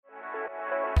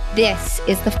This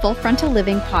is the Full Frontal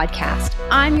Living Podcast.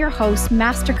 I'm your host,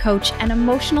 master coach, and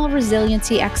emotional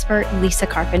resiliency expert, Lisa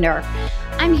Carpenter.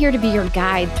 I'm here to be your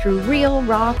guide through real,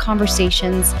 raw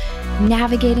conversations,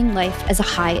 navigating life as a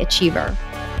high achiever.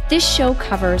 This show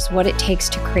covers what it takes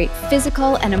to create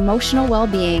physical and emotional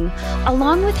well-being,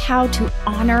 along with how to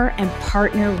honor and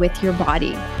partner with your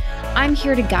body. I'm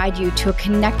here to guide you to a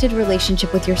connected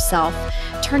relationship with yourself,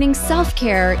 turning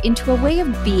self-care into a way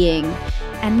of being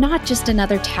and not just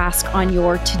another task on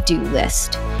your to-do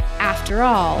list. After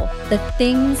all, the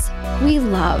things we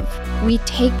love, we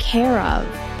take care of.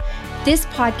 This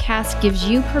podcast gives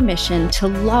you permission to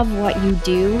love what you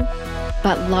do,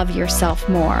 but love yourself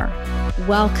more.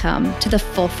 Welcome to the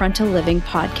Full Frontal Living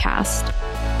Podcast.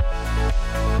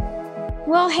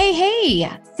 Well, hey,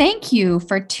 thank you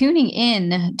for tuning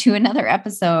in to another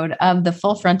episode of the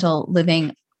Full Frontal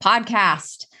Living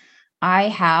Podcast. I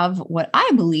have what I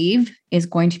believe is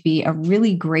going to be a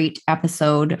really great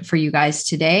episode for you guys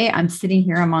today. I'm sitting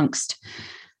here amongst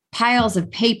piles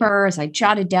of paper as I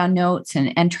jotted down notes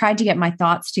and tried to get my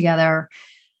thoughts together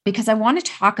because I want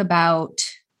to talk about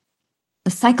the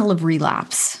cycle of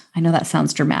relapse. I know that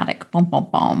sounds dramatic. Boom, boom,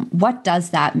 boom. What does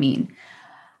that mean?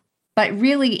 But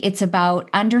really, it's about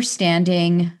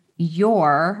understanding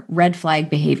your red flag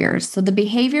behaviors. So the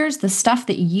behaviors, the stuff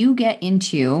that you get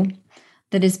into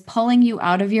that is pulling you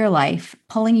out of your life,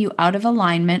 pulling you out of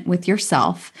alignment with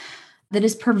yourself, that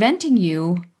is preventing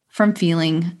you from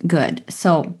feeling good.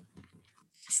 So,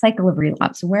 cycle of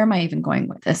relapse. Where am I even going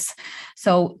with this?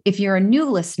 So, if you're a new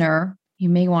listener, you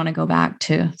may want to go back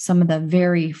to some of the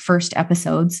very first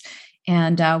episodes.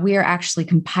 And we are actually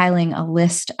compiling a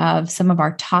list of some of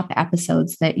our top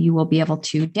episodes that you will be able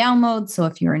to download. So,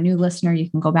 if you're a new listener, you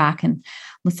can go back and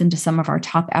listen to some of our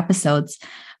top episodes.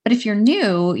 But if you're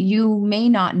new, you may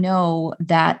not know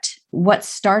that what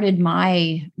started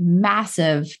my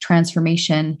massive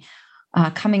transformation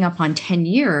coming up on 10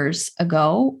 years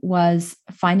ago was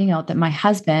finding out that my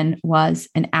husband was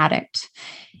an addict.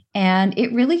 And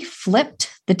it really flipped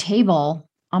the table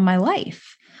on my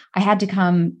life. I had to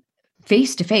come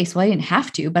face to face. Well, I didn't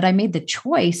have to, but I made the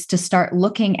choice to start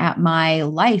looking at my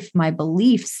life, my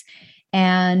beliefs,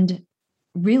 and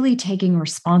really taking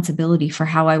responsibility for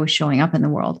how I was showing up in the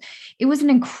world. It was an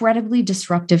incredibly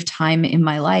disruptive time in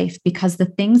my life because the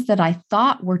things that I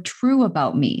thought were true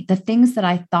about me, the things that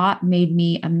I thought made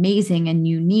me amazing and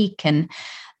unique, and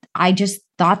I just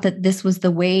thought that this was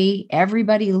the way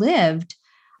everybody lived,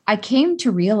 I came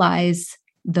to realize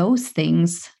those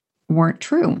things weren't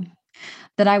true.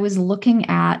 That I was looking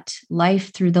at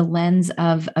life through the lens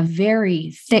of a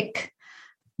very thick,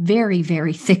 very,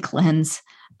 very thick lens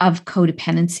of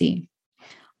codependency.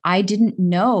 I didn't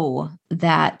know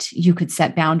that you could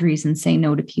set boundaries and say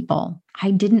no to people.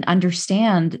 I didn't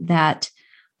understand that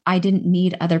I didn't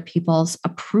need other people's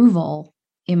approval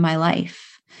in my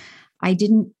life. I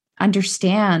didn't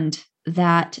understand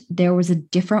that there was a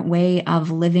different way of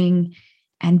living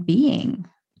and being,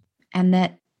 and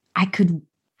that I could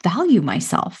value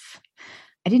myself.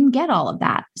 I didn't get all of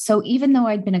that. So even though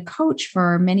I'd been a coach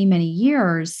for many, many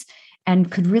years,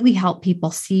 and could really help people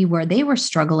see where they were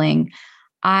struggling,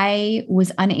 I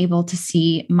was unable to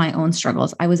see my own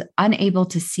struggles. I was unable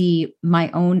to see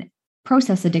my own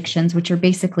process addictions, which are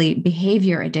basically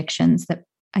behavior addictions that,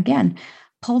 again,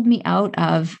 pulled me out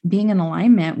of being in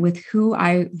alignment with who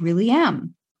I really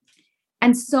am.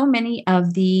 And so many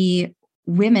of the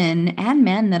women and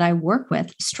men that I work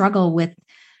with struggle with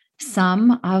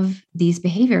some of these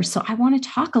behaviors. So I want to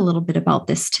talk a little bit about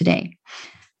this today.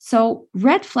 So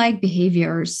red flag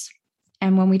behaviors,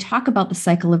 and when we talk about the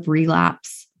cycle of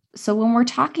relapse, so when we're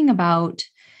talking about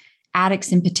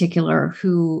addicts in particular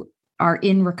who are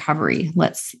in recovery,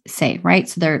 let's say, right?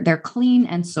 So they're clean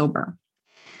and sober.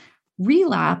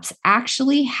 Relapse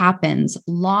actually happens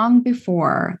long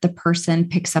before the person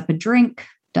picks up a drink,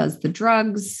 does the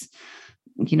drugs,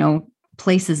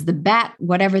 places the bet,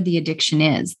 whatever the addiction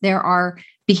is. There are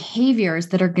behaviors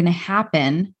that are going to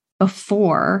happen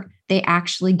before they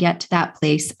actually get to that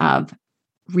place of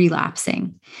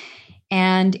relapsing.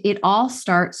 And it all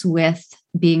starts with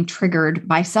being triggered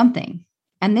by something.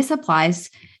 And this applies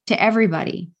to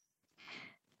everybody.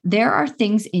 There are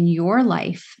things in your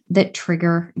life that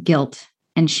trigger guilt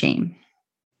and shame.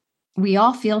 We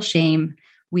all feel shame.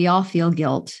 We all feel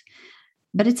guilt.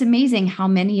 But it's amazing how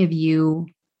many of you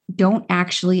don't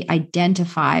actually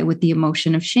identify with the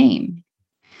emotion of shame.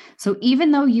 So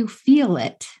even though you feel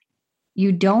it,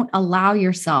 you don't allow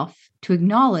yourself to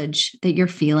acknowledge that you're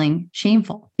feeling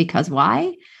shameful. Because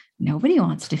why? Nobody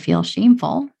wants to feel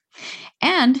shameful.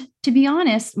 And to be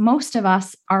honest, most of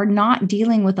us are not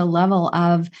dealing with a level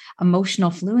of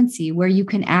emotional fluency where you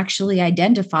can actually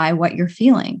identify what you're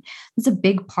feeling. It's a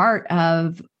big part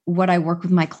of what I work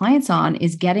with my clients on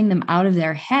is getting them out of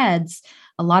their heads.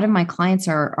 A lot of my clients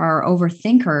are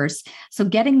overthinkers. So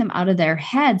getting them out of their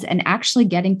heads and actually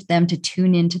getting them to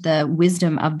tune into the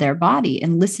wisdom of their body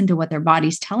and listen to what their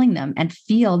body's telling them and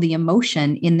feel the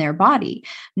emotion in their body,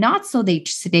 not so they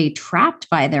stay trapped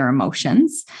by their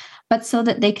emotions, but so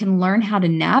that they can learn how to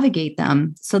navigate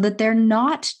them so that they're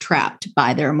not trapped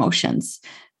by their emotions.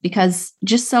 Because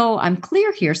just so I'm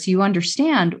clear here, so you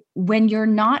understand, when you're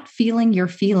not feeling your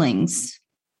feelings,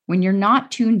 when you're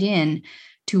not tuned in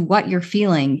to what you're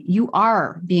feeling, you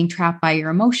are being trapped by your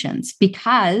emotions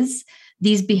because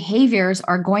these behaviors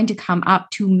are going to come up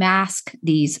to mask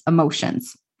these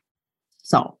emotions.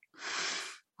 So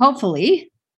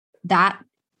hopefully that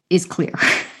is clear,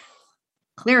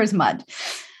 clear as mud.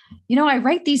 I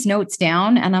write these notes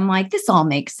down and I'm like, this all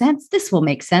makes sense. This will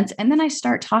make sense. And then I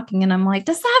start talking and I'm like,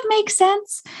 does that make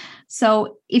sense?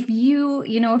 So if if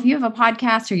you have a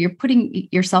podcast or you're putting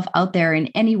yourself out there in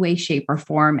any way, shape, or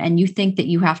form, and you think that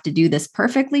you have to do this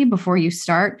perfectly before you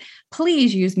start,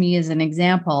 please use me as an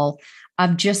example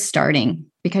of just starting.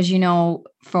 Because,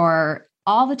 for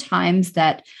all the times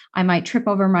that I might trip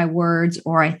over my words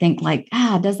or I think like,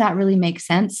 does that really make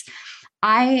sense?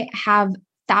 I have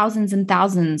thousands and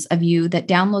thousands of you that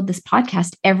download this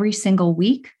podcast every single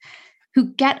week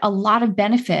who get a lot of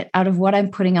benefit out of what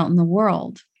I'm putting out in the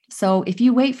world. So if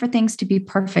you wait for things to be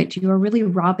perfect, you are really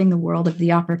robbing the world of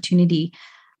the opportunity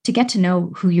to get to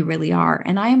know who you really are.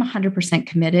 And I am 100%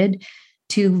 committed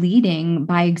to leading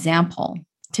by example,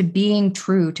 to being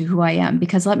true to who I am.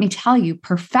 Because let me tell you,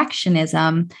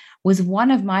 perfectionism was one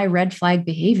of my red flag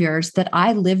behaviors that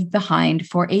I lived behind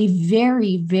for a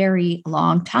very, very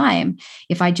long time.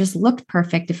 If I just looked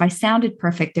perfect, if I sounded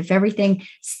perfect, if everything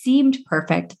seemed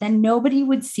perfect, then nobody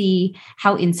would see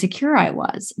how insecure I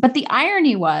was. But the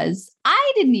irony was,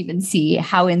 I didn't even see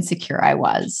how insecure I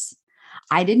was.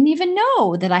 I didn't even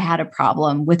know that I had a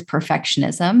problem with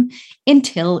perfectionism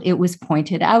until it was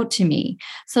pointed out to me.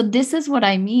 So this is what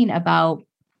I mean about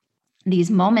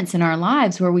these moments in our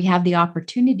lives where we have the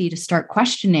opportunity to start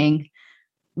questioning,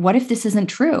 what if this isn't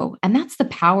true? And that's the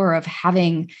power of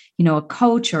having, a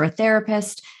coach or a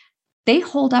therapist. They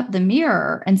hold up the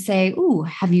mirror and say, ooh,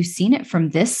 have you seen it from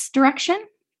this direction?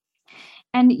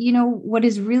 And, what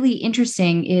is really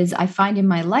interesting is I find in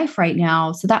my life right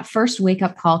now, so that first wake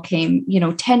up call came,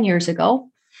 10 years ago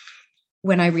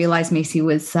when I realized Macy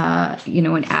was,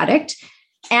 an addict.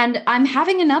 And I'm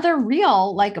having another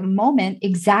real moment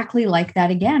exactly like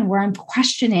that again, where I'm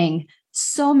questioning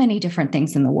so many different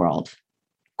things in the world,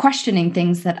 questioning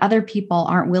things that other people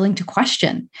aren't willing to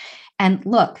question. And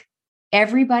look,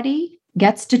 everybody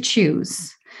gets to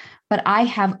choose, but I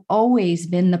have always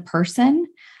been the person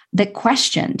that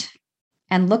questioned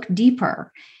and looked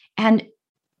deeper. And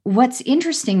what's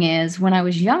interesting is when I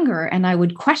was younger and I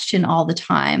would question all the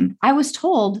time, I was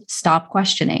told, stop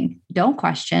questioning. Don't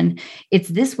question. It's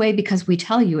this way because we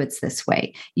tell you it's this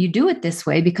way. You do it this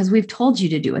way because we've told you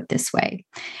to do it this way.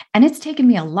 And it's taken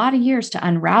me a lot of years to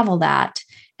unravel that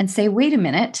and say, wait a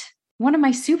minute, one of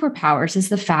my superpowers is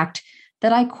the fact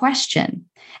that I question.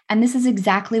 And this is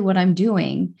exactly what I'm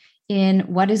doing in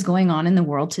what is going on in the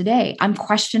world today. I'm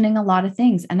questioning a lot of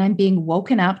things and I'm being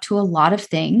woken up to a lot of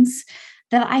things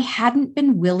that I hadn't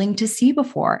been willing to see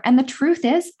before. And the truth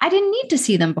is, I didn't need to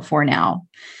see them before now.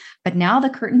 But now the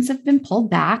curtains have been pulled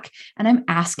back and I'm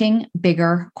asking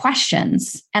bigger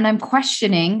questions. And I'm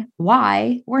questioning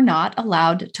why we're not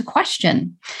allowed to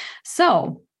question.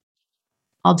 So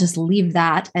I'll just leave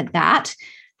that at that.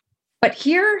 But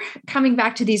here, coming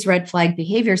back to these red flag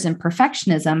behaviors and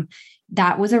perfectionism,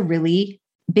 that was a really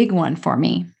big one for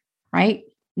me, right?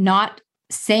 Not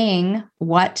saying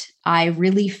what I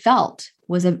really felt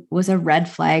was a red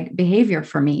flag behavior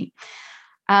for me.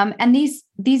 And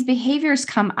these behaviors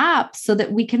come up so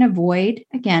that we can avoid,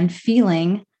 again,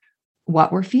 feeling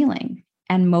what we're feeling.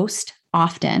 And most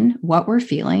often what we're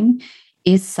feeling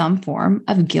is some form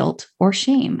of guilt or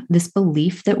shame, this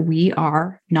belief that we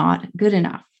are not good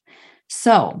enough.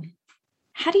 So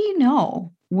how do you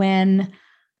know when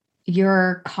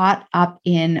you're caught up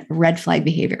in red flag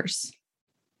behaviors?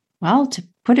 Well, to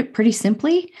put it pretty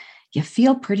simply, you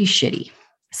feel pretty shitty.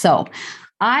 So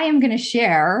I am going to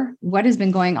share what has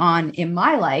been going on in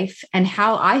my life and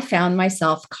how I found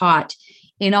myself caught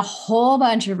in a whole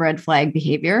bunch of red flag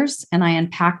behaviors. And I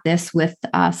unpacked this with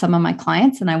some of my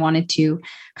clients, and I wanted to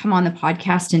come on the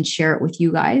podcast and share it with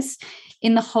you guys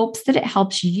in the hopes that it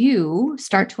helps you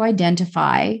start to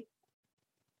identify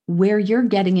where you're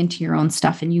getting into your own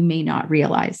stuff and you may not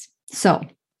realize. So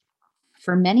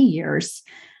for many years,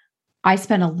 I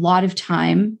spent a lot of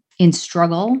time in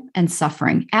struggle and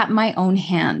suffering at my own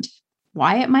hand.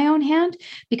 Why at my own hand?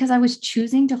 Because I was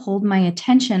choosing to hold my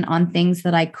attention on things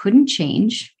that I couldn't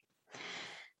change,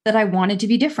 that I wanted to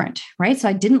be different, right? So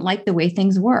I didn't like the way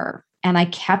things were. And I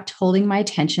kept holding my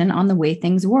attention on the way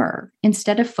things were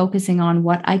instead of focusing on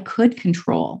what I could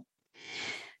control.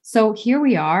 So here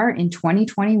we are in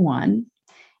 2021,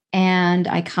 and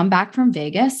I come back from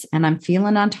Vegas and I'm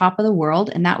feeling on top of the world.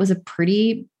 And that was a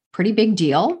pretty big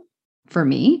deal for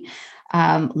me.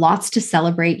 Lots to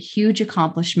celebrate, huge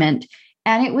accomplishment.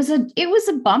 And it was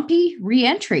a bumpy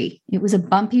reentry. It was a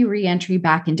bumpy reentry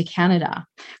back into Canada,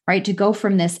 right? To go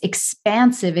from this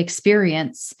expansive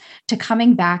experience to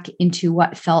coming back into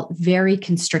what felt very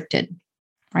constricted,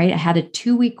 right? I had a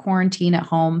 2-week quarantine at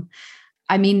home.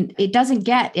 I mean, it doesn't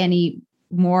get any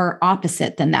more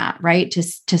opposite than that, right?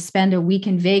 To spend a week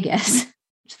in Vegas,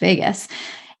 Vegas,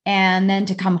 and then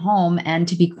to come home and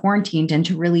to be quarantined and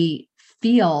to really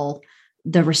feel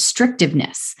the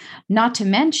restrictiveness. Not to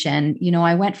mention,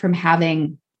 I went from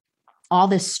having all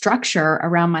this structure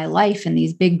around my life and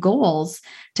these big goals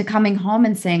to coming home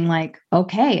and saying like,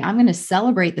 okay, I'm going to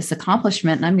celebrate this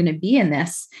accomplishment and I'm going to be in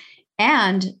this,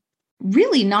 and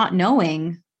really not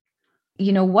knowing,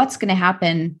 what's going to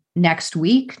happen next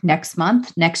week, next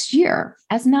month, next year,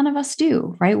 as none of us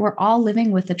do, right? We're all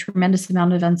living with a tremendous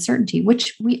amount of uncertainty,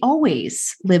 which we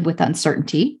always live with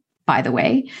uncertainty, by the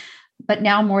way. But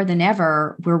now more than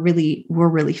ever, we're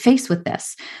really faced with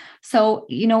this. So,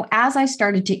 as I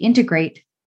started to integrate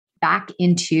back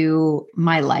into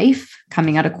my life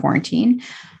coming out of quarantine,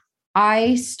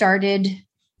 I started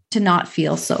to not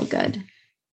feel so good.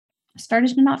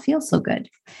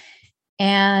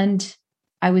 And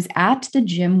I was at the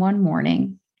gym one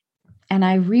morning and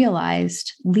I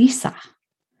realized, Lisa,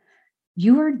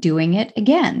 you are doing it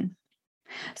again.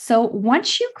 So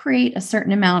once you create a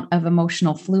certain amount of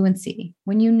emotional fluency,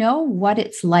 when you know what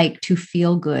it's like to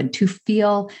feel good, to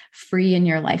feel free in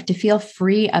your life, to feel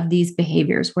free of these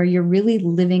behaviors where you're really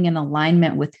living in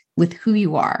alignment with who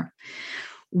you are,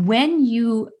 when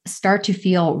you start to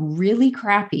feel really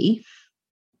crappy,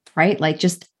 right? Like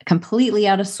just completely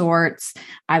out of sorts,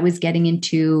 I was getting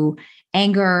into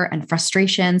anger and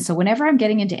frustration. So whenever I'm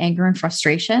getting into anger and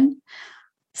frustration,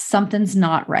 something's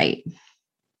not right.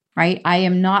 Right? I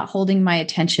am not holding my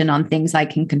attention on things I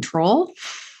can control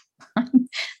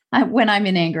when I'm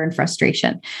in anger and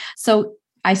frustration. So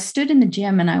I stood in the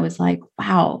gym and I was like,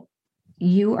 wow,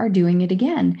 you are doing it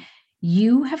again.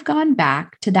 You have gone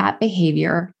back to that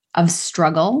behavior of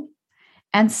struggle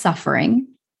and suffering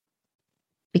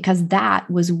because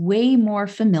that was way more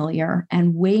familiar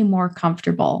and way more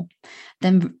comfortable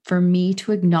than for me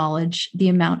to acknowledge the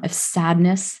amount of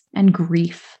sadness and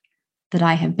grief that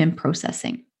I have been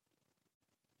processing.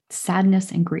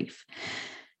 Sadness and grief.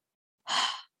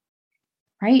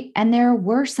 Right? And there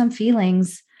were some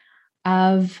feelings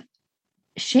of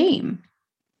shame.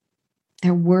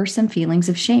 The feelings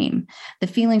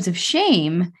of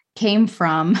shame came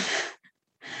from,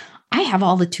 I have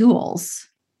all the tools.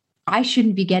 I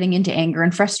shouldn't be getting into anger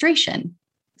and frustration.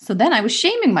 So then I was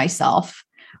shaming myself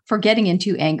for getting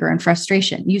into anger and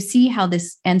frustration. You see how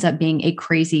this ends up being a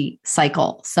crazy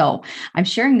cycle. So I'm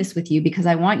sharing this with you because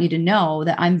I want you to know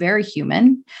that I'm very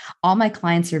human. All my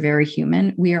clients are very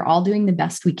human. We are all doing the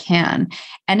best we can.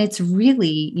 And it's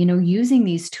really, using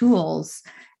these tools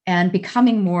and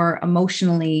becoming more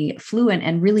emotionally fluent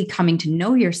and really coming to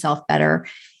know yourself better.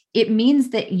 It means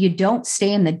that you don't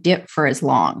stay in the dip for as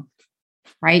long,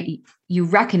 right? You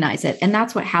recognize it. And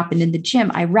that's what happened in the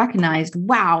gym. I recognized,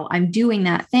 wow, I'm doing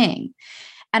that thing.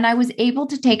 And I was able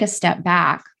to take a step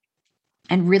back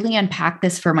and really unpack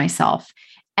this for myself.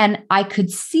 And I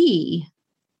could see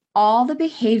all the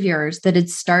behaviors that had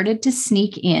started to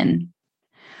sneak in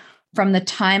from the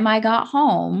time I got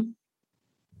home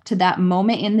to that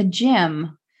moment in the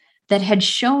gym that had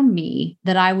shown me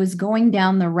that I was going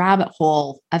down the rabbit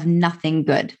hole of nothing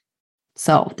good.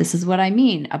 So this is what I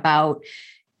mean about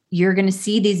you're going to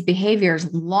see these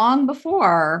behaviors long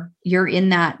before you're in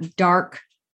that dark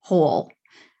hole.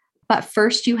 But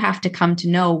first, you have to come to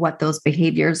know what those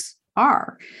behaviors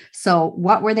are. So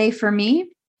what were they for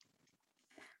me?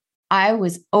 I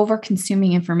was over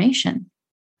consuming information,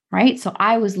 right? So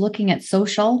I was looking at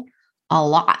social a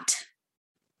lot.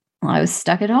 Well, I was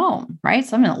stuck at home, right?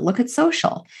 So I'm going to look at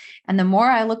social. And the more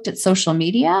I looked at social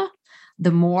media,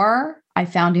 the more I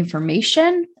found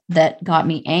information that got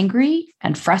me angry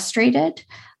and frustrated.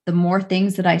 The more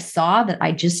things that I saw that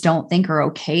I just don't think are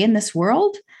okay in this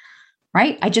world,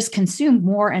 right? I just consumed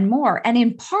more and more. And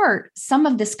in part, some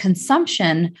of this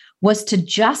consumption was to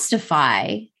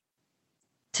justify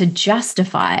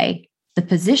the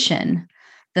position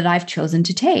that I've chosen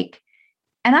to take.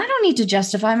 And I don't need to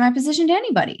justify my position to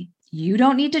anybody. You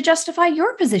don't need to justify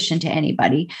your position to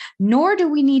anybody, nor do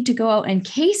we need to go out and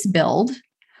case build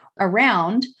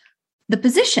around the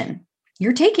position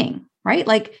you're taking, right?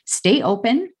 Like stay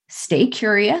open, stay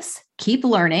curious, keep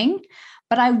learning.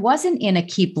 But I wasn't in a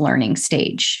keep learning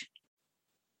stage.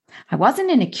 I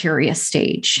wasn't in a curious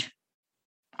stage.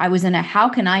 I was in a how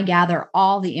can I gather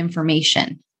all the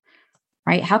information,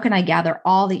 right? How can I gather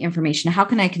all the information? How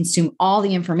can I consume all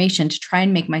the information to try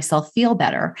and make myself feel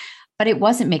better? But it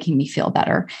wasn't making me feel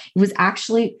better. It was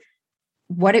actually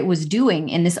what it was doing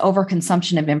in this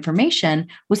overconsumption of information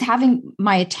was having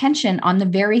my attention on the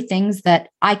very things that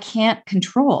I can't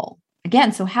control.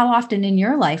 Again, so how often in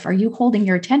your life are you holding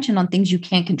your attention on things you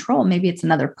can't control? Maybe it's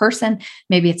another person,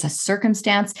 maybe it's a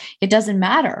circumstance, it doesn't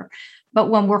matter. But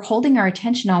when we're holding our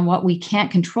attention on what we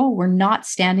can't control, we're not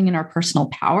standing in our personal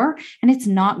power, and it's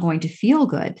not going to feel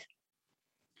good.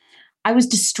 I was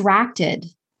distracted.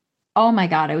 Oh my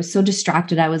God, I was so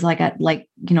distracted. I was like,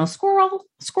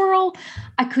 squirrel.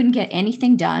 I couldn't get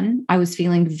anything done. I was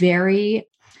feeling very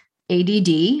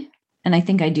ADD. And I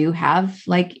think I do have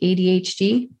like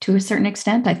ADHD to a certain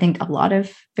extent. I think a lot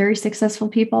of very successful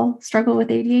people struggle with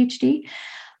ADHD,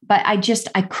 but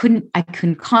I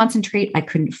couldn't concentrate. I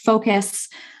couldn't focus,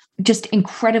 just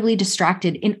incredibly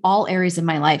distracted in all areas of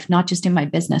my life, not just in my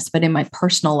business, but in my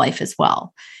personal life as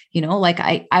well. Like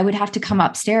I would have to come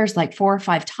upstairs like 4 or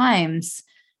 5 times.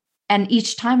 And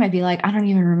each time I'd be like, I don't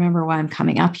even remember why I'm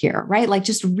coming up here, right? Like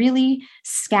just really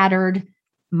scattered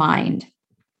mind.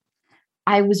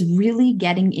 I was really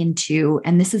getting into,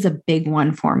 and this is a big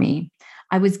one for me,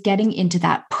 I was getting into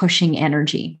that pushing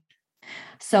energy.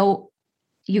 So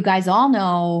you guys all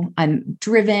know I'm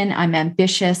driven, I'm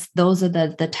ambitious. Those are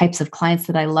the types of clients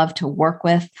that I love to work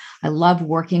with. I love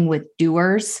working with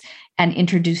doers and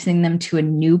introducing them to a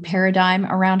new paradigm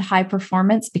around high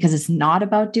performance, because it's not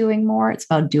about doing more, it's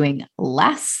about doing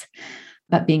less,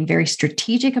 but being very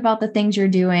strategic about the things you're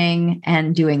doing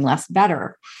and doing less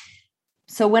better.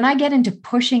 So when I get into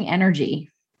pushing energy,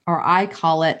 or I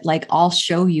call it like, I'll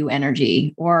show you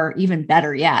energy, or even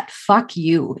better yet, fuck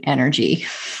you energy,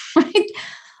 right?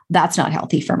 That's not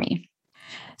healthy for me.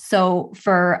 So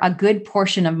for a good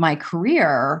portion of my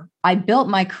career, I built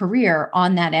my career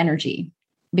on that energy,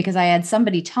 because I had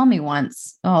somebody tell me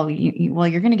once, oh, well,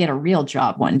 you're going to get a real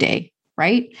job one day,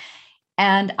 right?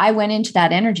 And I went into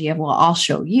that energy of, well, I'll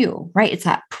show you, right? It's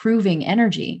that proving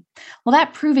energy. Well,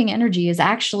 that proving energy is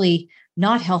actually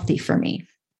not healthy for me.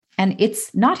 And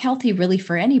it's not healthy really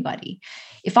for anybody.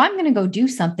 If I'm going to go do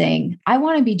something, I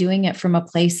want to be doing it from a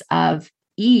place of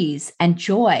ease and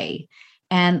joy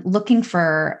and looking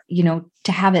for,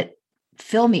 to have it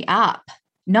fill me up,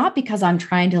 not because I'm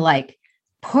trying to like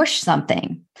push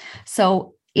something.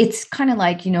 So it's kind of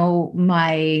like,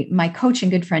 my coach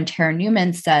and good friend, Tara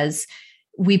Newman, says,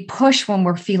 we push when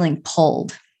we're feeling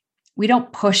pulled. We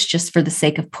don't push just for the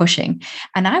sake of pushing.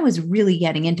 And I was really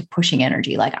getting into pushing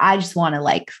energy. Like, I just want to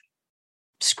like,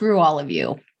 screw all of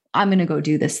you. I'm going to go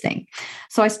do this thing.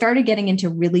 So I started getting into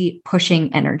really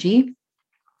pushing energy.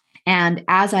 And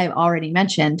as I've already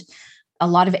mentioned, a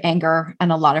lot of anger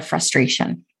and a lot of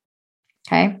frustration.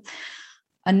 Okay.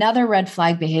 Another red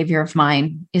flag behavior of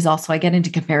mine is also I get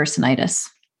into comparisonitis.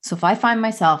 So if I find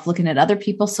myself looking at other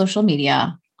people's social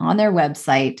media on their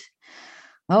website,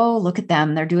 oh, look at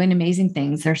them. They're doing amazing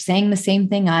things. They're saying the same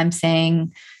thing I'm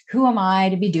saying. Who am I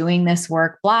to be doing this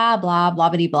work? Blah, blah, blah,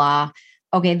 blah, blah.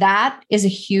 Okay, that is a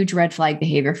huge red flag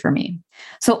behavior for me.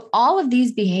 So all of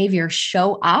these behaviors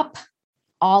show up.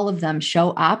 All of them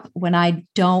show up when I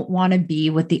don't want to be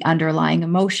with the underlying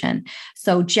emotion.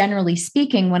 So generally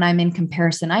speaking, when I'm in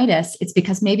comparisonitis, it's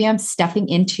because maybe I'm stepping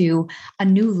into a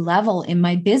new level in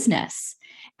my business.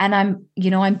 And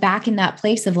I'm back in that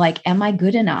place of like, am I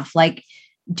good enough? Like,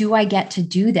 do I get to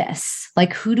do this?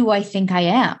 Like, who do I think I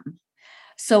am?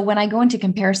 So when I go into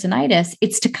comparisonitis,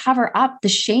 it's to cover up the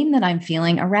shame that I'm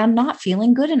feeling around not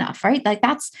feeling good enough, right? Like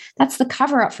that's the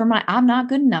cover up for my I'm not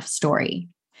good enough story.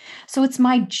 So it's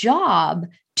my job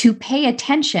to pay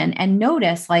attention and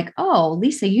notice like, oh,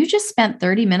 Lisa, you just spent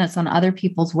 30 minutes on other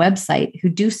people's website who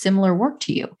do similar work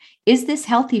to you. Is this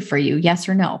healthy for you? Yes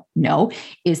or no? No.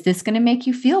 Is this going to make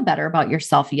you feel better about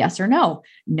yourself? Yes or no?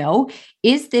 No.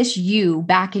 Is this you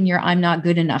back in your I'm not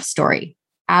good enough story?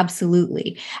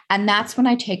 Absolutely. And that's when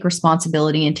I take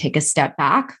responsibility and take a step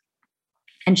back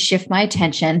and shift my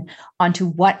attention onto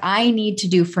what I need to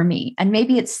do for me. And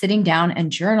maybe it's sitting down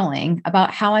and journaling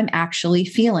about how I'm actually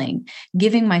feeling,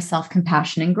 giving myself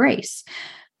compassion and grace.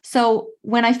 So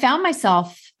when I found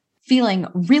myself feeling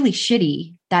really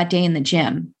shitty that day in the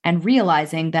gym and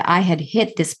realizing that I had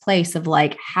hit this place of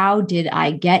like, how did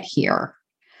I get here?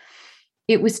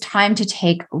 It was time to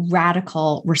take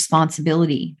radical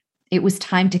responsibility. It was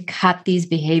time to cut these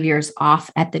behaviors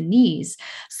off at the knees.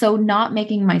 So, not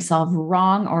making myself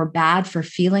wrong or bad for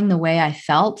feeling the way I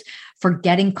felt, for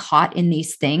getting caught in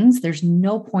these things. There's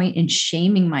no point in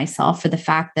shaming myself for the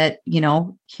fact that,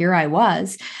 here I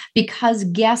was, because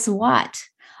guess what?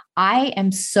 I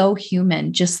am so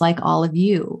human, just like all of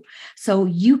you. So,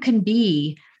 you can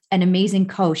be an amazing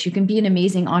coach, you can be an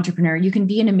amazing entrepreneur, you can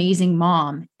be an amazing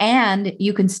mom, and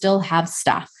you can still have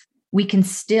stuff. We can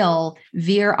still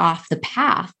veer off the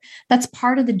path. That's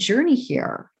part of the journey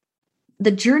here.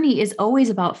 The journey is always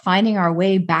about finding our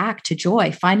way back to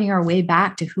joy, finding our way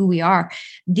back to who we are.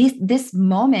 This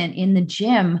moment in the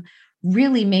gym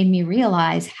really made me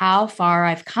realize how far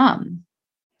I've come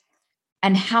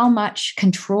and how much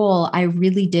control I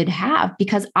really did have,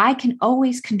 because I can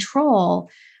always control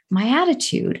my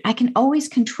attitude. I can always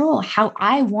control how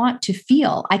I want to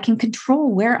feel. I can control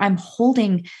where I'm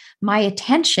holding my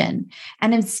attention.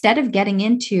 And instead of getting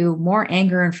into more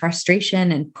anger and frustration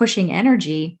and pushing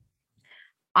energy,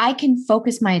 I can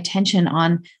focus my attention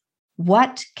on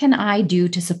what can I do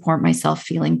to support myself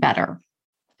feeling better?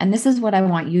 And this is what I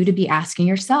want you to be asking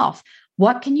yourself.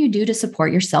 What can you do to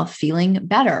support yourself feeling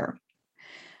better?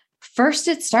 First,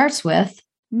 it starts with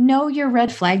know your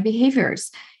red flag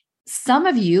behaviors. Some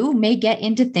of you may get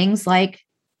into things like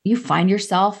you find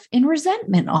yourself in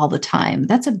resentment all the time.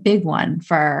 That's a big one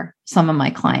for some of my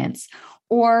clients.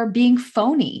 Or being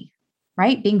phony,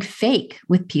 right? Being fake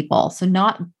with people. So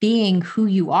not being who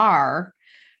you are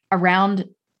around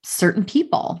certain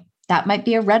people. That might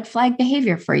be a red flag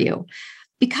behavior for you.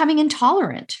 Becoming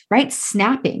intolerant, right?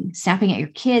 Snapping at your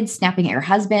kids, snapping at your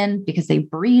husband because they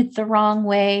breathe the wrong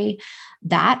way.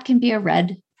 That can be a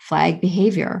red flag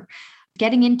behavior.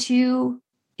 Getting into,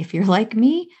 if you're like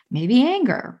me, maybe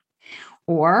anger,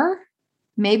 or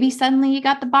maybe suddenly you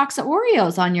got the box of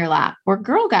Oreos on your lap or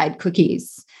Girl Guide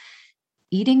cookies.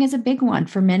 Eating is a big one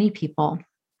for many people.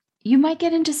 You might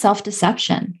get into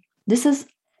self-deception. This is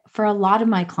for a lot of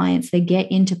my clients, they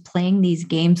get into playing these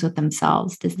games with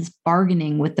themselves. This is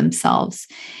bargaining with themselves.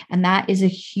 And that is a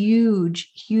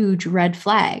huge, huge red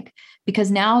flag,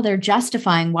 because now they're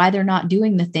justifying why they're not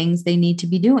doing the things they need to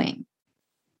be doing.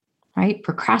 Right?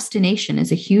 Procrastination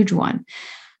is a huge one.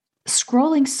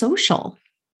 Scrolling social,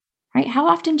 right? How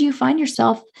often do you find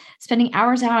yourself spending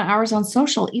hours out hours on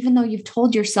social, even though you've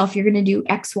told yourself you're going to do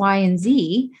X, Y, and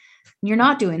Z? You're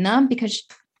not doing them because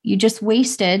you just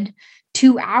wasted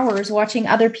 2 hours watching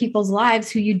other people's lives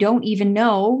who you don't even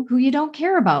know, who you don't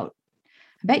care about.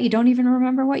 I bet you don't even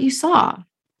remember what you saw.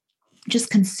 Just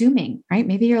consuming, right?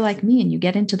 Maybe you're like me and you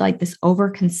get into like this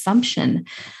overconsumption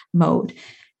mode.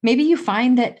 Maybe you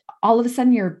find that all of a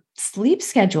sudden your sleep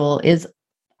schedule is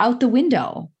out the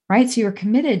window, right? So you're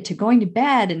committed to going to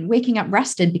bed and waking up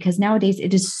rested, because nowadays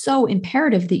it is so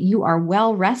imperative that you are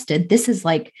well rested. This is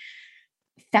like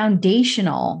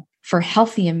foundational for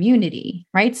healthy immunity,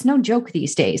 right? It's no joke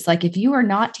these days. Like if you are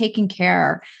not taking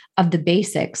care of the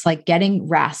basics, like getting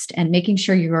rest and making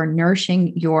sure you are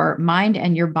nourishing your mind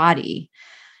and your body,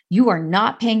 you are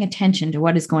not paying attention to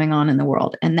what is going on in the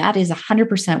world. And that is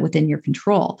 100% within your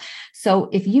control. So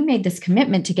if you made this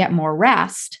commitment to get more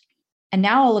rest, and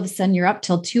now all of a sudden you're up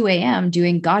till 2 a.m.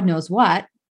 doing God knows what,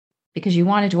 because you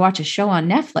wanted to watch a show on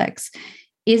Netflix,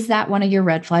 is that one of your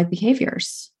red flag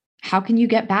behaviors? How can you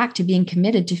get back to being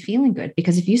committed to feeling good?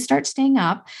 Because if you start staying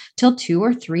up till 2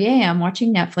 or 3 a.m.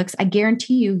 watching Netflix, I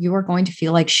guarantee you are going to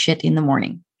feel like shit in the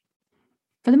morning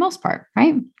for the most part,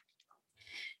 right?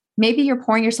 Maybe you're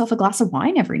pouring yourself a glass of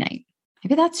wine every night.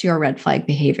 Maybe that's your red flag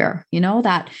behavior. You know,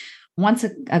 that once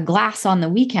a glass on the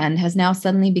weekend has now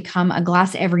suddenly become a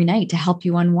glass every night to help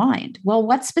you unwind. Well,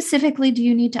 what specifically do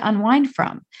you need to unwind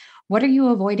from? What are you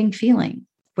avoiding feeling?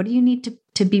 What do you need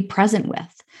to be present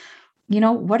with? You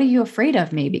know, what are you afraid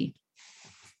of maybe?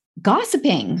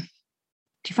 Gossiping.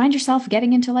 Do you find yourself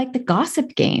getting into like the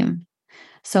gossip game?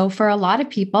 So for a lot of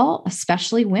people,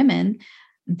 especially women,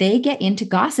 they get into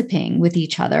gossiping with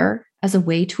each other as a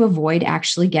way to avoid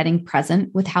actually getting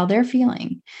present with how they're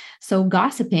feeling. So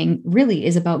gossiping really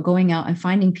is about going out and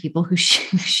finding people who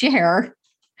share,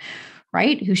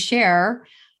 right? Who share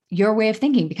your way of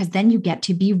thinking, because then you get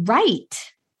to be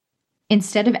right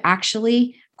instead of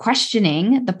actually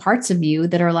questioning the parts of you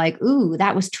that are like, ooh,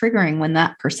 that was triggering when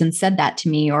that person said that to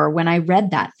me, or when I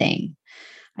read that thing,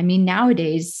 I mean,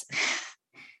 nowadays,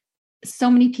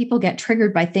 so many people get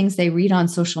triggered by things they read on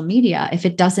social media if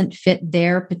it doesn't fit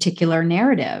their particular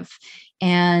narrative.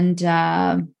 And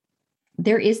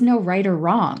there is no right or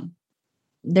wrong.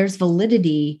 There's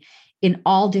validity in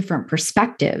all different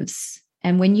perspectives.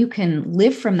 And when you can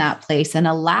live from that place and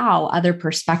allow other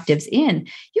perspectives in,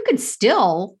 you can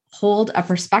still hold a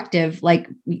perspective, like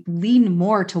lean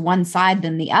more to one side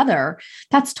than the other.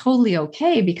 That's totally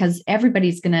okay, because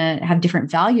everybody's going to have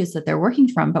different values that they're working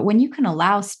from. But when you can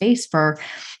allow space for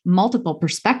multiple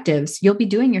perspectives, you'll be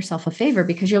doing yourself a favor,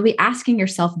 because you'll be asking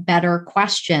yourself better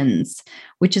questions,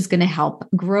 which is going to help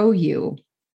grow you.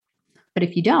 But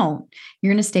if you don't,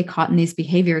 you're going to stay caught in these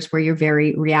behaviors where you're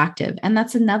very reactive. And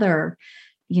that's another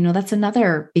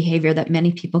behavior that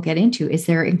many people get into, is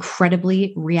they're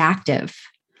incredibly reactive,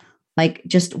 like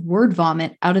just word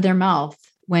vomit out of their mouth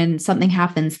when something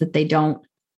happens that they don't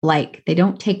like. They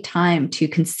don't take time to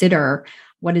consider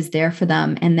what is there for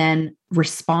them and then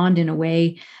respond in a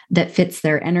way that fits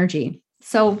their energy.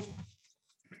 So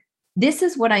this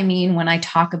is what I mean when I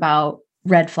talk about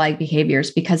red flag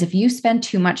behaviors, because if you spend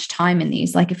too much time in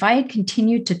these, like if I had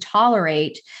continued to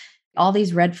tolerate all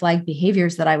these red flag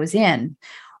behaviors that I was in,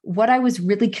 what I was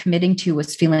really committing to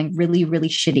was feeling really, really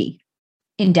shitty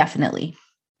indefinitely.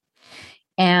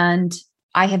 And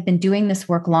I have been doing this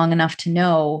work long enough to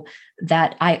know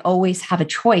that I always have a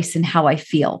choice in how I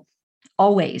feel,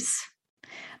 always.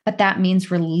 But that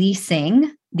means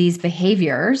releasing these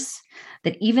behaviors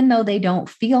that, even though they don't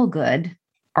feel good,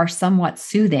 are somewhat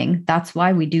soothing. That's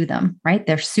why we do them, right?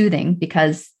 They're soothing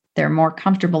because they're more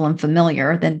comfortable and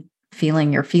familiar than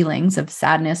feeling your feelings of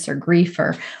sadness or grief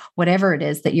or whatever it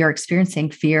is that you're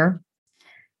experiencing, fear.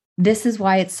 This is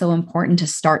why it's so important to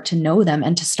start to know them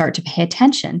and to start to pay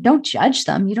attention. Don't judge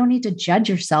them. You don't need to judge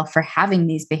yourself for having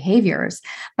these behaviors,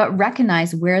 but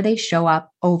recognize where they show up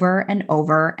over and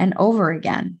over and over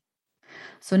again.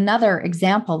 So another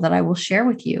example that I will share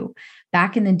with you,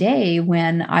 back in the day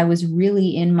when I was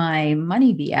really in my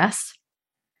money BS,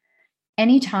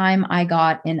 anytime I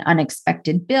got an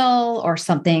unexpected bill or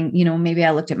something, maybe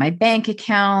I looked at my bank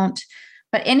account,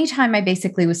 but anytime I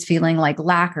basically was feeling like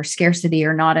lack or scarcity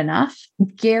or not enough,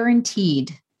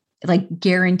 guaranteed,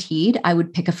 I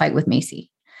would pick a fight with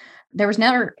Macy. There was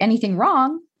never anything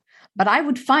wrong, but I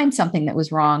would find something that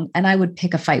was wrong and I would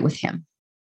pick a fight with him.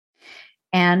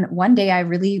 And one day I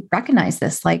really recognized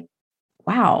this, like,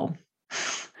 wow,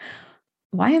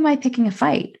 why am I picking a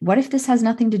fight? What if this has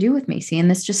nothing to do with Macy? And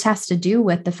this just has to do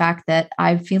with the fact that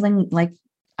I'm feeling like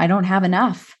I don't have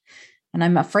enough. And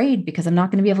I'm afraid because I'm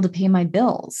not going to be able to pay my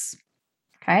bills.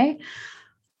 Okay.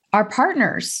 Our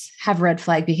partners have red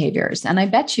flag behaviors. And I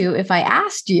bet you if I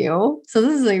asked you, so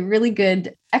this is a really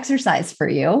good exercise for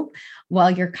you while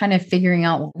you're kind of figuring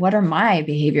out what are my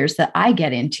behaviors that I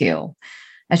get into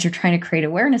as you're trying to create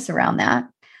awareness around that,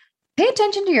 pay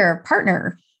attention to your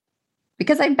partner,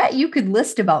 because I bet you could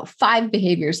list about 5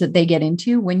 behaviors that they get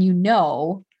into when you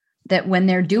know that when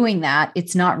they're doing that,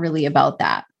 it's not really about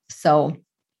that. So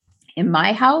in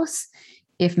my house,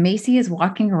 if Macy is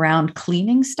walking around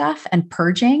cleaning stuff and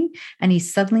purging, and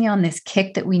he's suddenly on this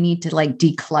kick that we need to like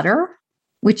declutter,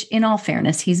 which in all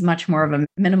fairness, he's much more of a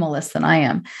minimalist than I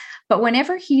am. But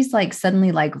whenever he's like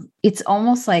suddenly like, it's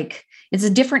almost like it's a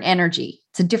different energy.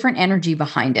 It's a different energy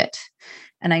behind it.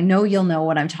 And I know you'll know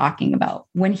what I'm talking about.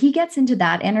 When he gets into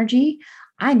that energy,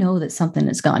 I know that something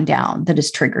has gone down that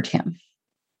has triggered him,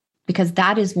 because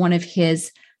that is one of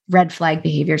his red flag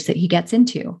behaviors that he gets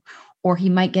into. Or he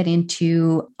might get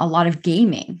into a lot of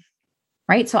gaming,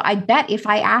 right? So I bet if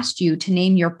I asked you to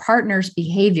name your partner's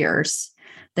behaviors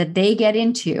that they get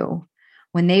into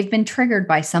when they've been triggered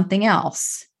by something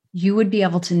else, you would be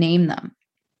able to name them.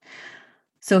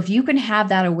 So if you can have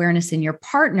that awareness in your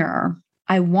partner,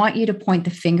 I want you to point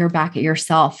the finger back at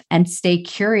yourself and stay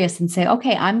curious and say,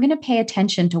 okay, I'm going to pay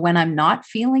attention to when I'm not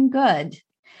feeling good.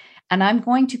 And I'm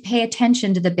going to pay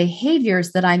attention to the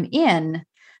behaviors that I'm in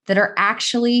that are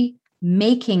actually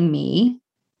making me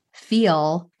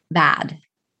feel bad.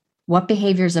 What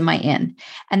behaviors am I in?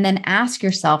 And then ask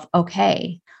yourself,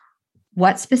 okay,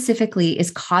 what specifically is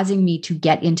causing me to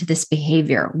get into this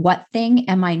behavior? What thing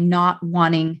am I not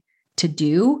wanting to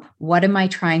do? What am I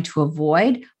trying to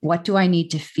avoid? What do I need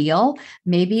to feel?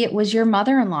 Maybe it was your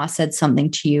mother-in-law said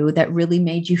something to you that really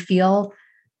made you feel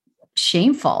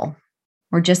shameful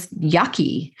or just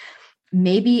yucky.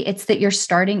 Maybe it's that you're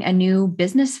starting a new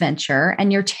business venture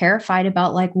and you're terrified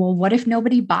about like, well, what if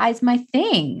nobody buys my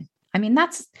thing? I mean,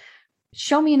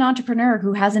 show me an entrepreneur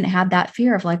who hasn't had that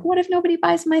fear of like, what if nobody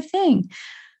buys my thing?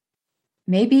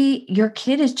 Maybe your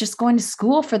kid is just going to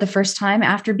school for the first time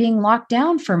after being locked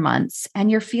down for months and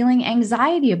you're feeling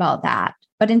anxiety about that.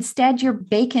 but instead you're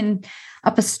baking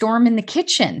up a storm in the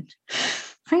kitchen,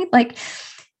 right? Like,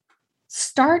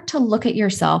 start to look at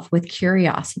yourself with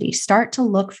curiosity. Start to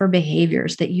look for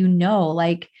behaviors that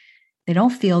like they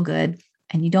don't feel good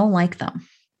and you don't like them,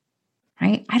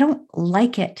 right? I don't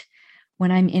like it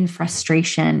when I'm in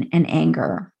frustration and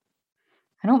anger.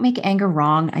 I don't make anger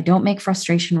wrong. I don't make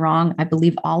frustration wrong. I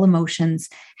believe all emotions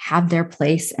have their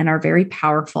place and are very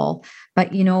powerful. But,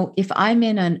 if I'm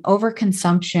in an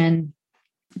overconsumption,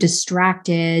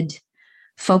 distracted,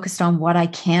 focused on what I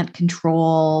can't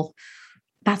control,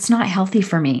 that's not healthy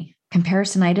for me.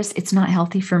 Comparisonitis, it's not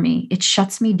healthy for me. It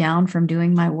shuts me down from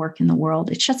doing my work in the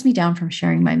world. It shuts me down from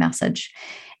sharing my message.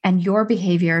 And your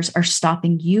behaviors are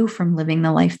stopping you from living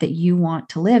the life that you want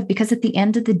to live. Because at the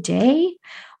end of the day,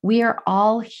 we are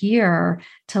all here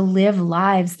to live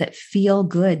lives that feel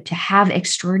good, to have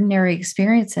extraordinary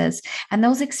experiences. And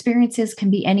those experiences can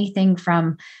be anything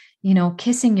from,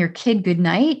 kissing your kid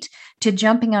goodnight to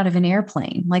jumping out of an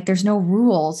airplane. Like, there's no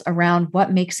rules around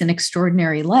what makes an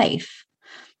extraordinary life.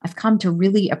 I've come to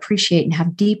really appreciate and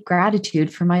have deep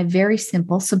gratitude for my very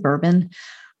simple suburban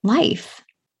life.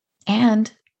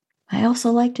 And I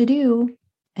also like to do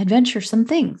adventuresome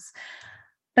things.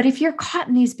 But if you're caught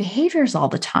in these behaviors all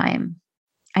the time,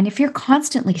 and if you're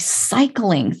constantly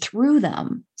cycling through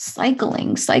them,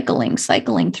 cycling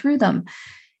through them,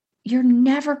 you're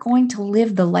never going to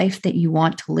live the life that you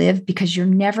want to live, because you're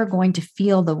never going to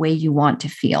feel the way you want to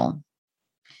feel.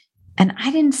 And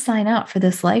I didn't sign up for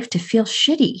this life to feel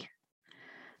shitty.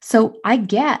 So I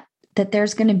get that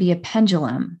there's going to be a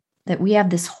pendulum, that we have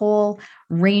this whole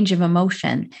range of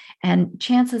emotion. And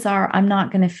chances are I'm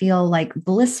not going to feel like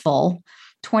blissful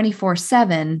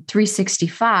 24/7,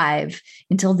 365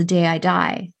 until the day I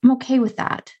die. I'm okay with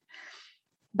that.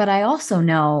 But I also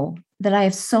know that I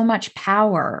have so much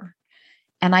power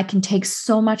and I can take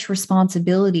so much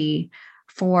responsibility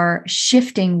for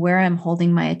shifting where I'm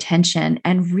holding my attention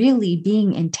and really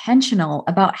being intentional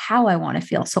about how I want to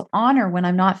feel. So honor when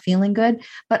I'm not feeling good,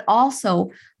 but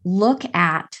also look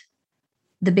at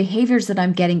the behaviors that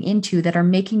I'm getting into that are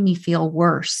making me feel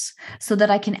worse, so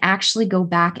that I can actually go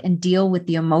back and deal with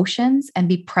the emotions and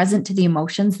be present to the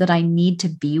emotions that I need to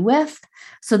be with,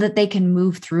 so that they can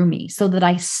move through me, so that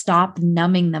I stop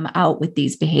numbing them out with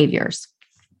these behaviors.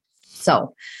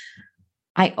 So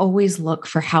I always look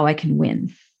for how I can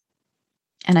win.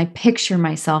 And I picture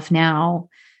myself now,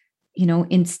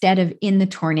 instead of in the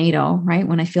tornado, right?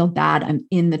 When I feel bad, I'm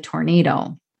in the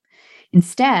tornado.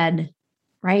 Instead,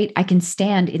 right, I can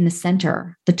stand in the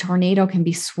center. The tornado can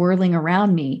be swirling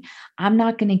around me. I'm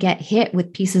not going to get hit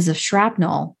with pieces of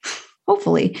shrapnel,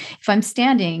 hopefully, if I'm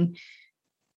standing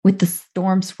with the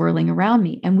storm swirling around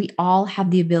me. And we all have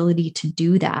the ability to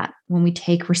do that when we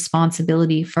take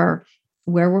responsibility for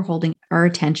where we're holding our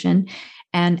attention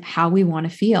and how we want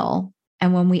to feel.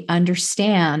 And when we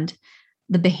understand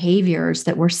the behaviors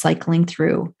that we're cycling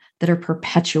through that are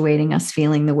perpetuating us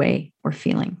feeling the way we're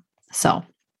feeling. So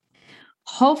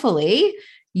hopefully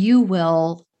you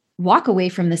will walk away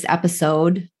from this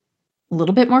episode a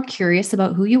little bit more curious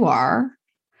about who you are,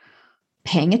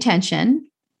 paying attention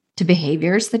to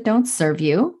behaviors that don't serve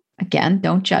you. Again,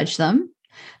 don't judge them.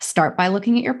 Start by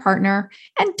looking at your partner,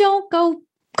 and don't go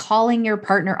calling your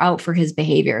partner out for his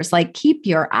behaviors. Like, keep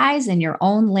your eyes in your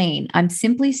own lane. I'm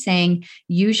simply saying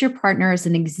use your partner as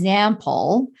an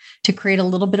example to create a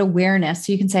little bit of awareness.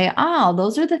 So you can say, oh,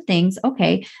 those are the things.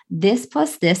 Okay, this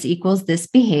plus this equals this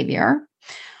behavior.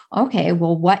 Okay,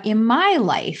 well, what in my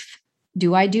life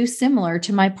do I do similar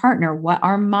to my partner? What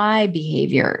are my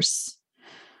behaviors?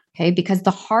 Okay, because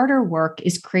the harder work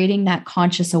is creating that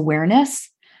conscious awareness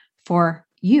for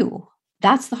you.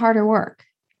 That's the harder work,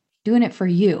 doing it for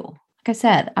you. Like I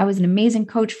said, I was an amazing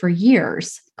coach for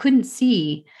years, couldn't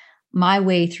see my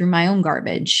way through my own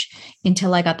garbage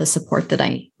until I got the support that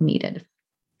I needed.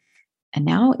 And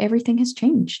now everything has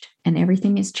changed, and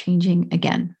everything is changing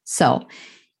again. So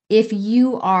if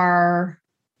you are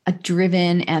a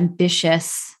driven,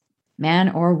 ambitious man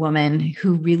or woman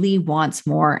who really wants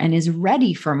more and is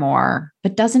ready for more,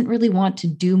 but doesn't really want to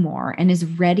do more, and is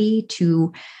ready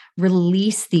to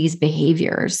release these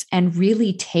behaviors and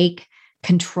really take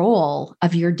control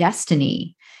of your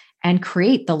destiny and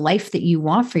create the life that you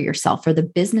want for yourself, or the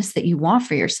business that you want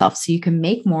for yourself, so you can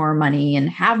make more money and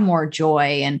have more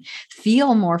joy and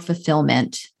feel more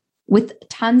fulfillment with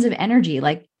tons of energy,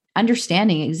 like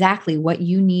understanding exactly what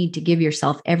you need to give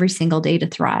yourself every single day to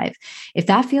thrive. If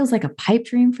that feels like a pipe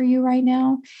dream for you right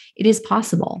now, it is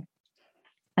possible.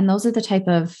 And those are the type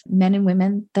of men and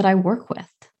women that I work with.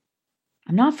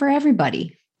 I'm not for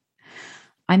everybody.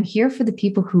 I'm here for the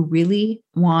people who really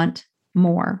want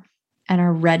more and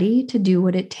are ready to do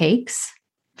what it takes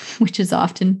which is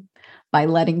often by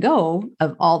letting go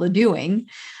of all the doing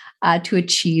to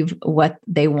achieve what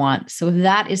they want. So if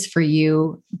that is for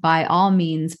you, by all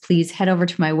means, please head over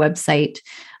to my website,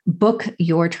 book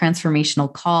your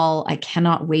transformational call. I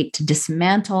cannot wait to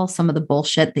dismantle some of the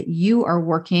bullshit that you are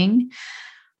working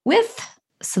with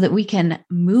so that we can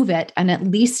move it. And at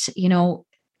least,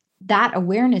 that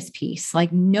awareness piece,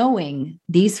 like knowing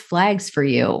these flags for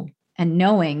you and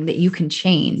knowing that you can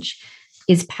change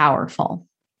is powerful.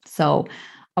 So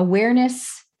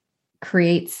awareness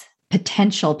creates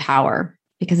potential power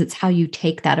because it's how you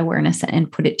take that awareness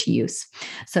and put it to use.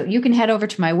 So you can head over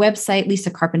to my website,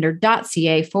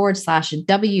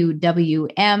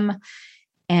 lisacarpenter.ca/WWM.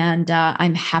 And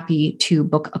I'm happy to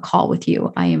book a call with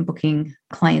you. I am booking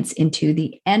clients into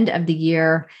the end of the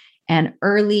year and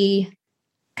early,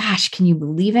 gosh, can you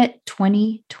believe it?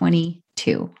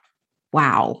 2022.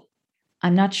 Wow.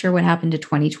 I'm not sure what happened to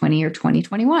 2020 or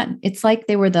 2021. It's like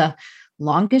they were the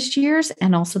longest years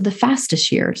and also the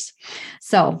fastest years.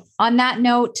 So on that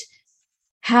note,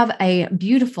 have a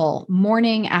beautiful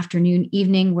morning, afternoon,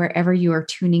 evening, wherever you are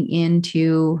tuning in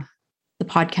to the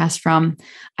podcast from.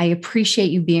 I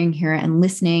appreciate you being here and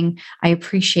listening. I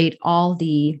appreciate all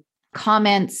the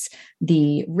comments,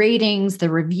 the ratings, the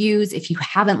reviews. If you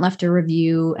haven't left a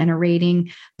review and a rating,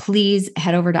 please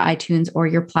head over to iTunes or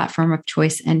your platform of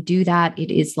choice and do that.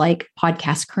 It is like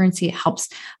podcast currency. It helps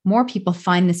more people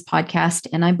find this podcast.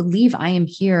 And I believe I am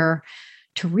here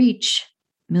to reach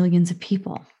millions of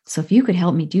people. So if you could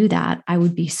help me do that, I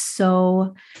would be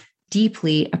so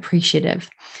deeply appreciative.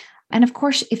 And of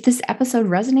course, if this episode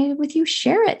resonated with you,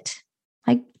 share it.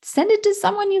 Like send it to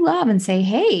someone you love and say,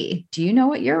 hey, do you know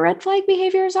what your red flag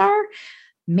behaviors are?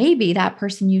 Maybe that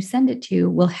person you send it to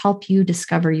will help you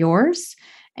discover yours,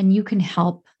 and you can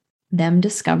help them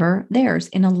discover theirs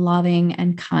in a loving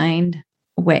and kind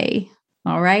way.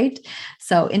 All right.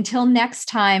 So until next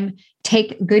time,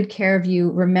 take good care of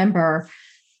you. Remember,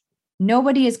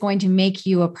 nobody is going to make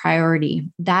you a priority.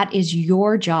 That is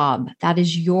your job. That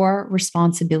is your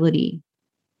responsibility.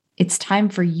 It's time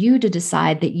for you to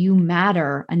decide that you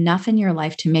matter enough in your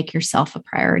life to make yourself a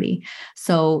priority.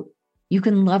 So you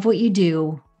can love what you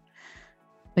do,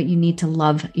 but you need to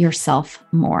love yourself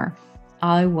more.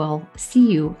 I will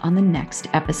see you on the next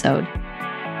episode.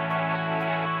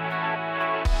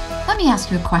 Let me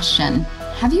ask you a question.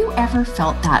 Have you ever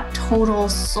felt that total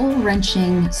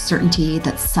soul-wrenching certainty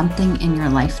that something in your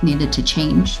life needed to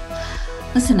change?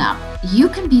 Listen up. You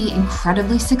can be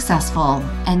incredibly successful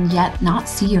and yet not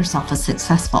see yourself as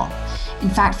successful. In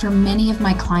fact, for many of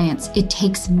my clients, it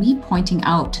takes me pointing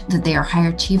out that they are high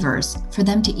achievers for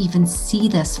them to even see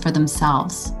this for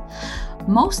themselves.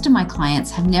 Most of my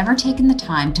clients have never taken the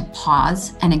time to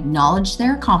pause and acknowledge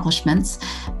their accomplishments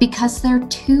because they're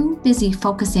too busy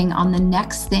focusing on the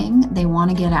next thing they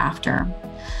want to get after.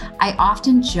 I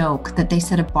often joke that they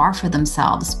set a bar for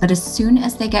themselves, but as soon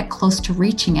as they get close to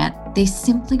reaching it, they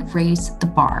simply raise the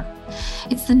bar.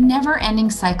 It's the never-ending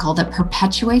cycle that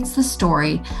perpetuates the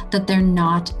story that they're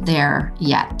not there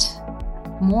yet.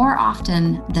 More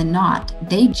often than not,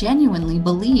 they genuinely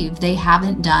believe they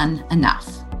haven't done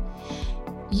enough.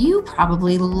 You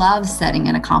probably love setting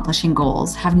and accomplishing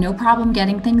goals, have no problem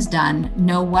getting things done,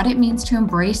 know what it means to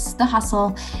embrace the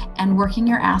hustle, and working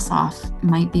your ass off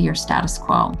might be your status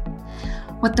quo.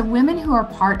 What the women who are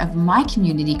part of my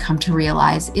community come to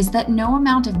realize is that no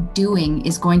amount of doing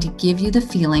is going to give you the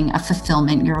feeling of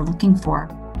fulfillment you're looking for.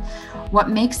 What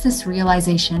makes this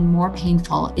realization more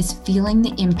painful is feeling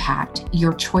the impact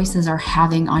your choices are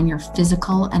having on your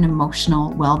physical and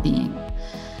emotional well-being.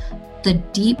 The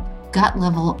deep gut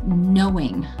level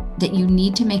knowing that you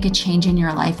need to make a change in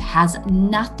your life has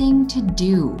nothing to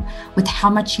do with how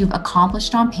much you've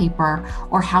accomplished on paper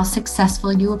or how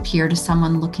successful you appear to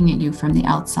someone looking at you from the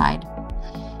outside.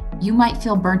 You might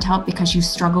feel burnt out because you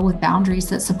struggle with boundaries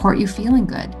that support you feeling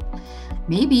good.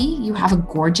 Maybe you have a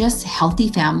gorgeous, healthy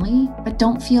family, but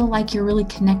don't feel like you're really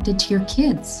connected to your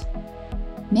kids.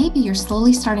 Maybe you're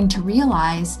slowly starting to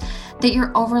realize that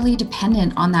you're overly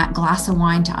dependent on that glass of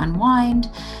wine to unwind,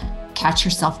 catch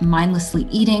yourself mindlessly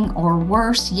eating, or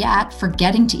worse yet,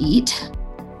 forgetting to eat.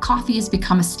 Coffee has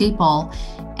become a staple,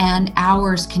 and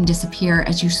hours can disappear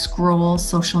as you scroll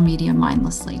social media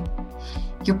mindlessly.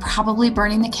 You're probably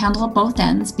burning the candle at both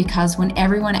ends because when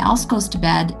everyone else goes to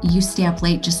bed, you stay up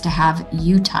late just to have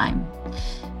you time.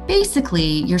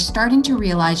 Basically, you're starting to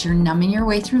realize you're numbing your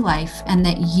way through life and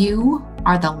that you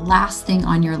are the last thing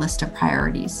on your list of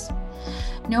priorities.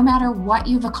 No matter what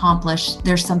you've accomplished,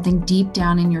 there's something deep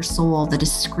down in your soul that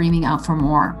is screaming out for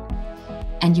more.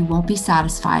 And you won't be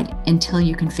satisfied until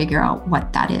you can figure out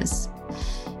what that is.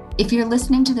 If you're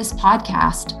listening to this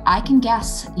podcast, I can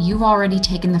guess you've already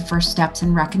taken the first steps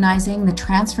in recognizing the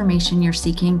transformation you're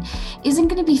seeking isn't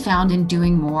going to be found in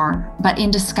doing more, but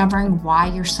in discovering why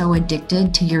you're so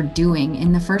addicted to your doing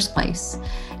in the first place.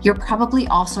 You're probably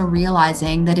also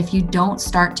realizing that if you don't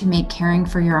start to make caring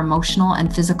for your emotional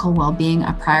and physical well-being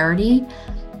a priority,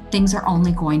 things are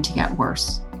only going to get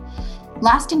worse.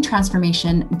 Lasting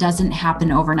transformation doesn't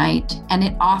happen overnight, and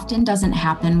it often doesn't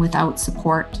happen without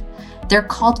support. They're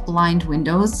called blind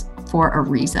windows for a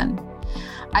reason.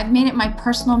 I've made it my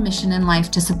personal mission in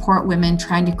life to support women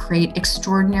trying to create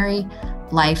extraordinary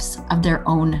lives of their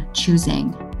own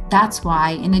choosing. That's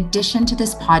why, in addition to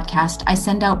this podcast, I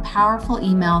send out powerful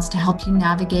emails to help you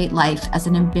navigate life as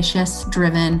an ambitious,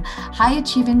 driven,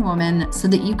 high-achieving woman so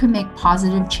that you can make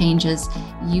positive changes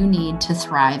you need to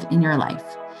thrive in your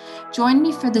life. Join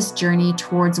me for this journey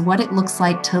towards what it looks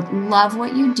like to love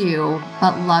what you do,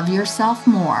 but love yourself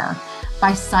more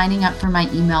by signing up for my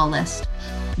email list.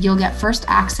 You'll get first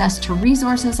access to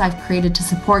resources I've created to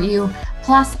support you.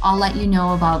 Plus, I'll let you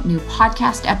know about new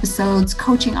podcast episodes,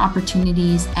 coaching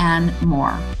opportunities, and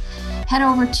more. Head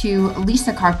over to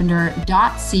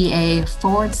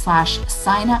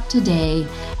lisacarpenter.ca/sign up today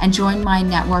and join my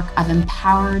network of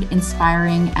empowered,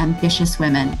 inspiring, ambitious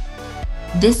women.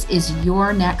 This is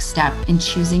your next step in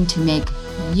choosing to make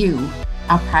you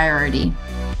a priority.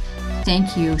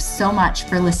 Thank you so much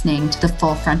for listening to the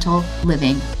Full Frontal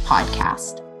Living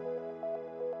podcast.